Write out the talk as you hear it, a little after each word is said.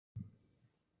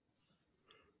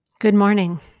Good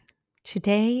morning.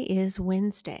 Today is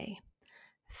Wednesday,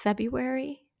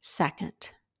 February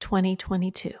 2nd,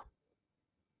 2022.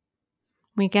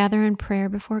 We gather in prayer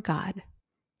before God,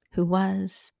 who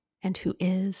was and who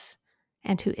is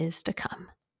to come.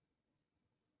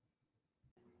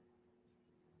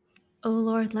 O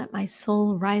Lord, let my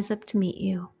soul rise up to meet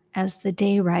you as the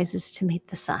day rises to meet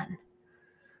the sun.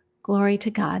 Glory to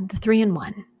God, the three in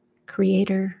one,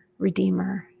 Creator,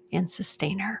 Redeemer, and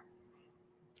Sustainer.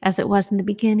 As it was in the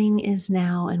beginning, is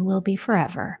now, and will be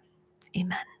forever.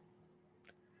 Amen.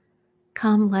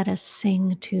 Come, let us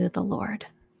sing to the Lord.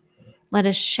 Let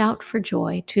us shout for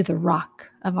joy to the rock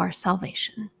of our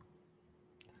salvation.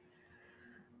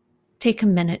 Take a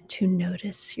minute to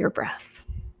notice your breath.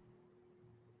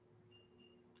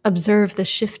 Observe the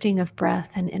shifting of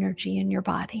breath and energy in your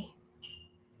body.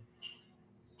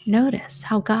 Notice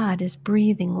how God is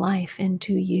breathing life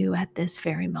into you at this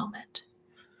very moment.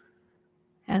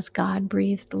 As God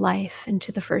breathed life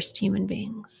into the first human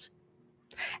beings,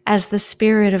 as the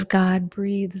Spirit of God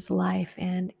breathes life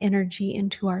and energy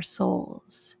into our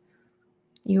souls,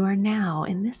 you are now,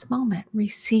 in this moment,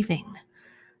 receiving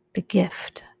the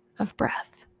gift of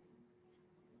breath.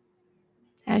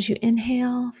 As you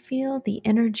inhale, feel the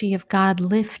energy of God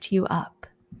lift you up.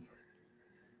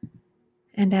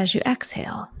 And as you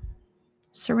exhale,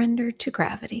 surrender to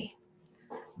gravity,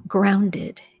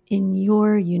 grounded in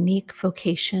your unique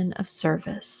vocation of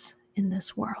service in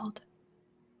this world.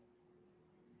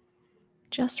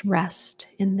 Just rest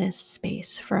in this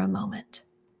space for a moment.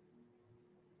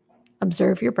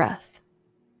 Observe your breath.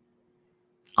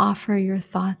 Offer your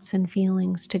thoughts and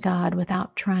feelings to God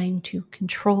without trying to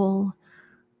control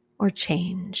or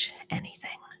change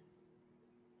anything.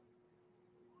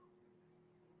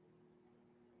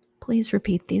 Please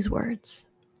repeat these words.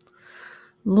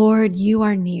 Lord, you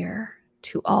are near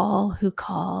to all who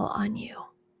call on you.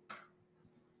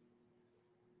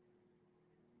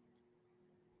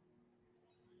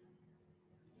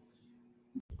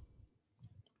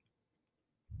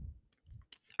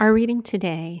 Our reading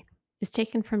today is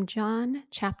taken from John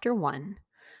chapter 1,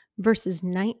 verses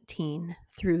 19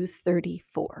 through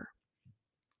 34.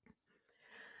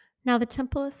 Now the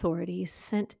temple authorities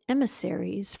sent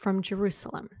emissaries from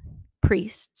Jerusalem,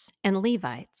 priests and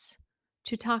Levites,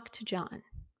 to talk to John.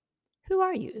 Who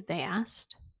are you? They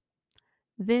asked.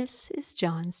 This is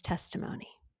John's testimony.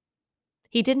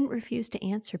 He didn't refuse to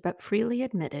answer, but freely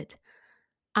admitted,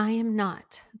 I am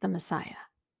not the Messiah.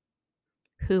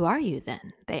 Who are you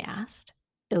then? They asked.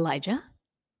 Elijah?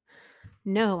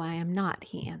 No, I am not,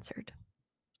 he answered.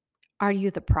 Are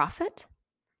you the prophet?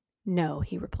 No,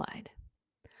 he replied.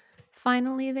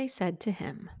 Finally, they said to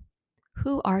him,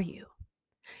 Who are you?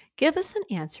 Give us an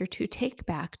answer to take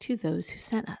back to those who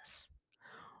sent us.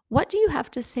 What do you have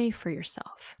to say for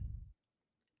yourself?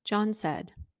 John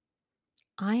said,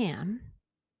 I am,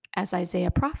 as Isaiah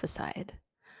prophesied,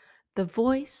 the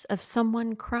voice of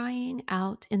someone crying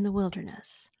out in the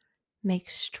wilderness, make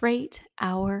straight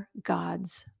our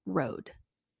God's road.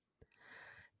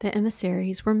 The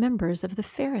emissaries were members of the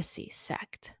Pharisee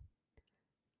sect.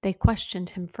 They questioned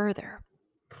him further.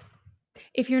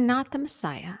 If you're not the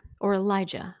Messiah or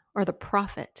Elijah or the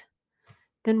prophet,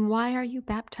 then why are you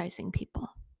baptizing people?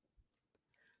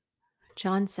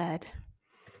 John said,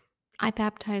 I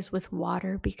baptize with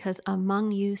water because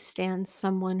among you stands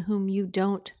someone whom you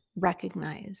don't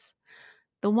recognize,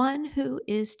 the one who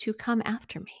is to come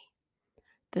after me,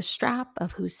 the strap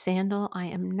of whose sandal I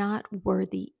am not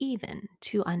worthy even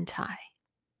to untie.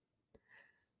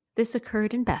 This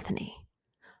occurred in Bethany,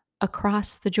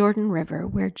 across the Jordan River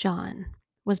where John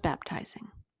was baptizing.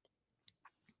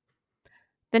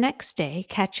 The next day,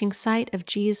 catching sight of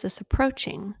Jesus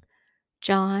approaching,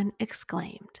 John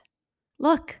exclaimed,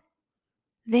 Look,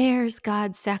 there's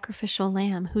God's sacrificial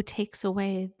lamb who takes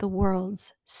away the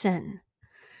world's sin.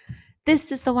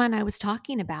 This is the one I was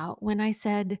talking about when I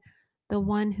said, the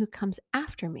one who comes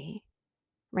after me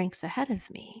ranks ahead of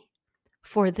me,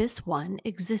 for this one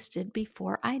existed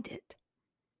before I did.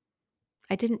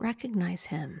 I didn't recognize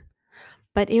him,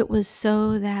 but it was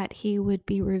so that he would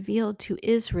be revealed to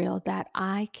Israel that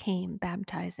I came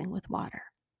baptizing with water.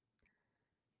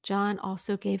 John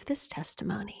also gave this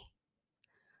testimony.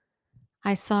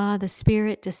 I saw the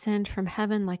Spirit descend from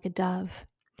heaven like a dove,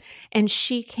 and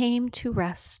she came to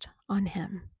rest on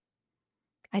him.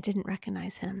 I didn't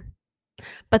recognize him,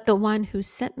 but the one who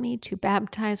sent me to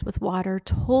baptize with water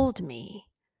told me,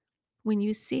 when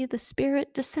you see the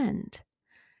Spirit descend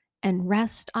and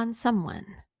rest on someone,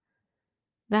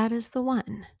 that is the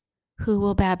one who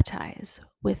will baptize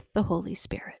with the Holy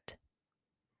Spirit.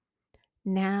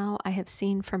 Now I have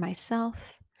seen for myself,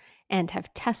 and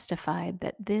have testified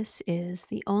that this is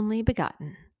the only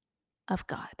begotten of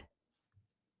God.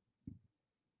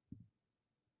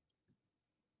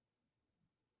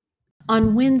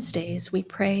 On Wednesdays, we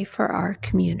pray for our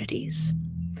communities,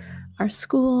 our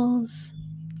schools,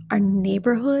 our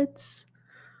neighborhoods,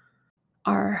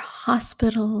 our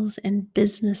hospitals and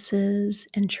businesses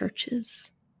and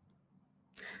churches.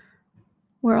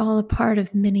 We're all a part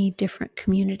of many different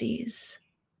communities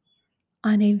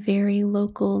on a very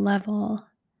local level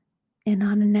and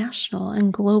on a national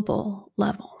and global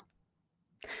level.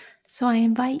 So I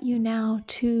invite you now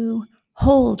to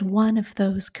hold one of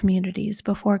those communities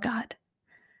before God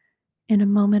in a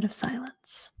moment of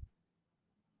silence.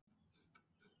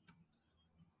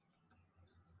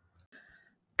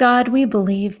 God, we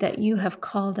believe that you have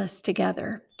called us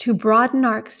together to broaden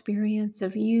our experience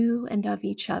of you and of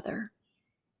each other.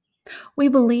 We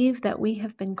believe that we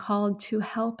have been called to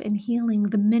help in healing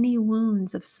the many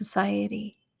wounds of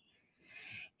society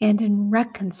and in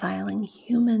reconciling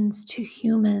humans to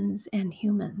humans and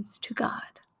humans to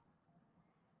God.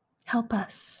 Help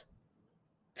us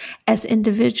as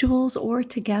individuals or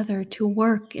together to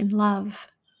work in love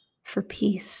for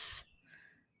peace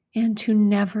and to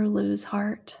never lose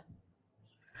heart.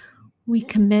 We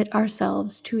commit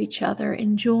ourselves to each other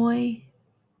in joy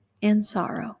and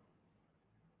sorrow.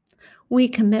 We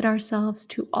commit ourselves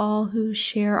to all who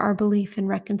share our belief in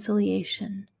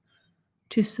reconciliation,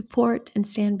 to support and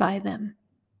stand by them.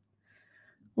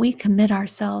 We commit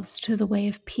ourselves to the way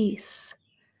of peace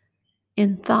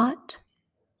in thought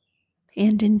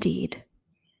and in deed.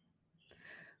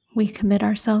 We commit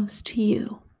ourselves to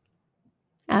you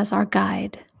as our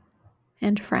guide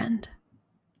and friend.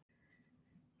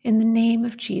 In the name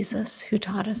of Jesus, who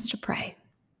taught us to pray,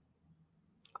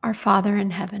 our Father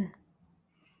in heaven,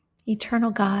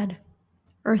 eternal God,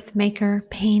 earth maker,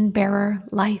 pain bearer,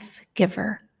 life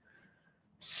giver,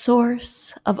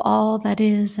 source of all that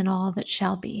is and all that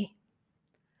shall be,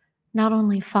 not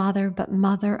only Father, but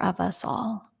Mother of us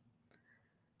all.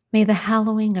 May the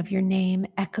hallowing of your name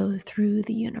echo through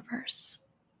the universe.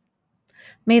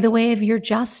 May the way of your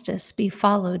justice be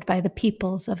followed by the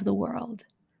peoples of the world.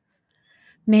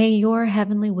 May your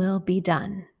heavenly will be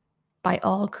done by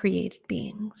all created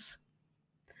beings.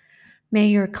 May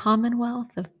your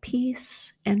commonwealth of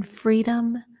peace and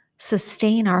freedom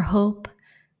sustain our hope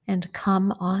and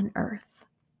come on earth.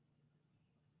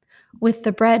 With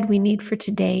the bread we need for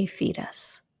today, feed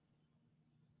us.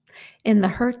 In the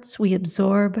hurts we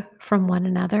absorb from one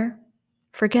another,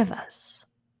 forgive us.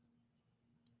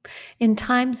 In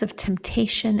times of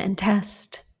temptation and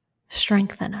test,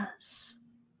 strengthen us.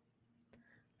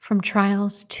 From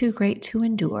trials too great to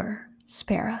endure,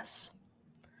 spare us.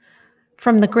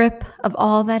 From the grip of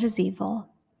all that is evil,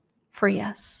 free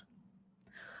us.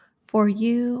 For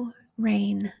you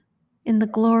reign in the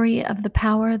glory of the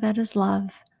power that is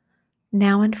love,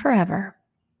 now and forever.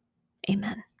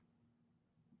 Amen.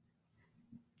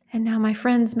 And now, my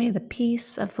friends, may the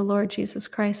peace of the Lord Jesus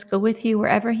Christ go with you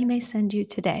wherever he may send you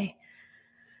today.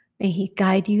 May he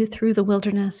guide you through the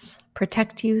wilderness,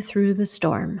 protect you through the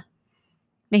storm.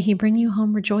 May he bring you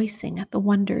home rejoicing at the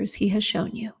wonders he has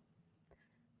shown you.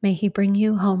 May he bring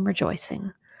you home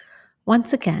rejoicing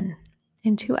once again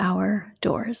into our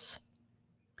doors.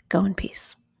 Go in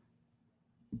peace.